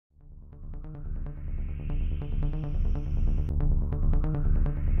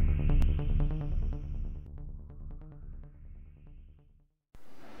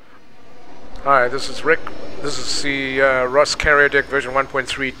Hi, this is Rick. This is the ROS Carrier Deck version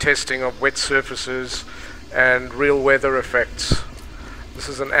 1.3 testing of wet surfaces and real weather effects. This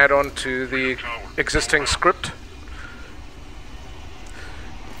is an add-on to the existing script.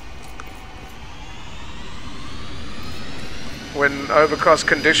 When overcast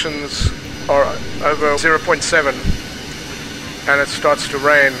conditions are over 0.7 and it starts to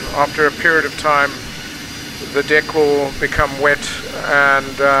rain, after a period of time the deck will become wet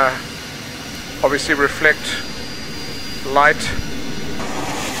and obviously reflect light,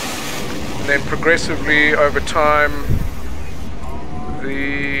 and then progressively over time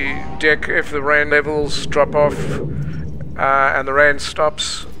the deck, if the rain levels drop off and the rain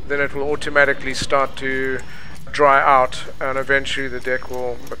stops, then it will automatically start to dry out and eventually the deck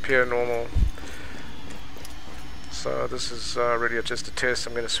will appear normal. So this is really just a test.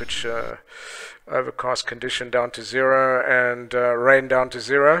 I'm going to switch overcast condition down to 0 and rain down to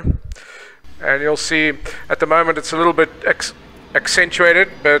 0. And you'll see at the moment it's a little bit accentuated,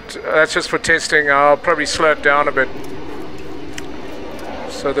 but that's just for testing. I'll probably slow it down a bit.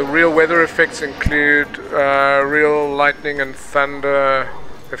 So the real weather effects include real lightning and thunder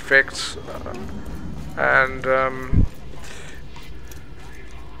effects, and you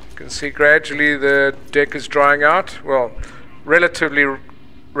can see gradually the deck is drying out. Well, relatively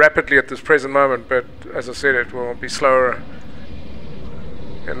rapidly at this present moment, but as I said, it will be slower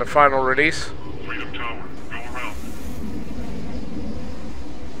in the final release. Freedom Tower, go around.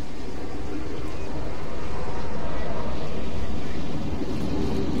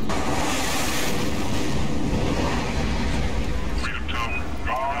 Freedom Tower,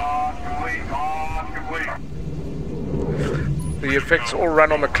 go around. Complete. The effects all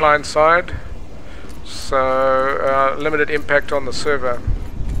run on the client side, so limited impact on the server.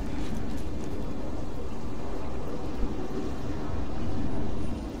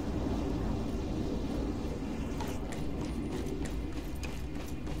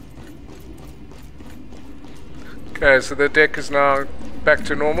 Okay, so the deck is now back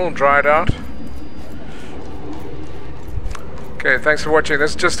to normal, dried out. Okay, thanks for watching. This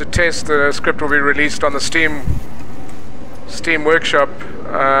is just a test. The script will be released on the Steam Workshop in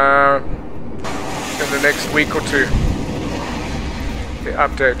the next week or two. The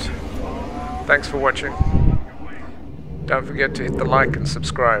update. Thanks for watching. Don't forget to hit the like and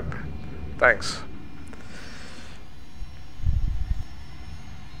subscribe. Thanks.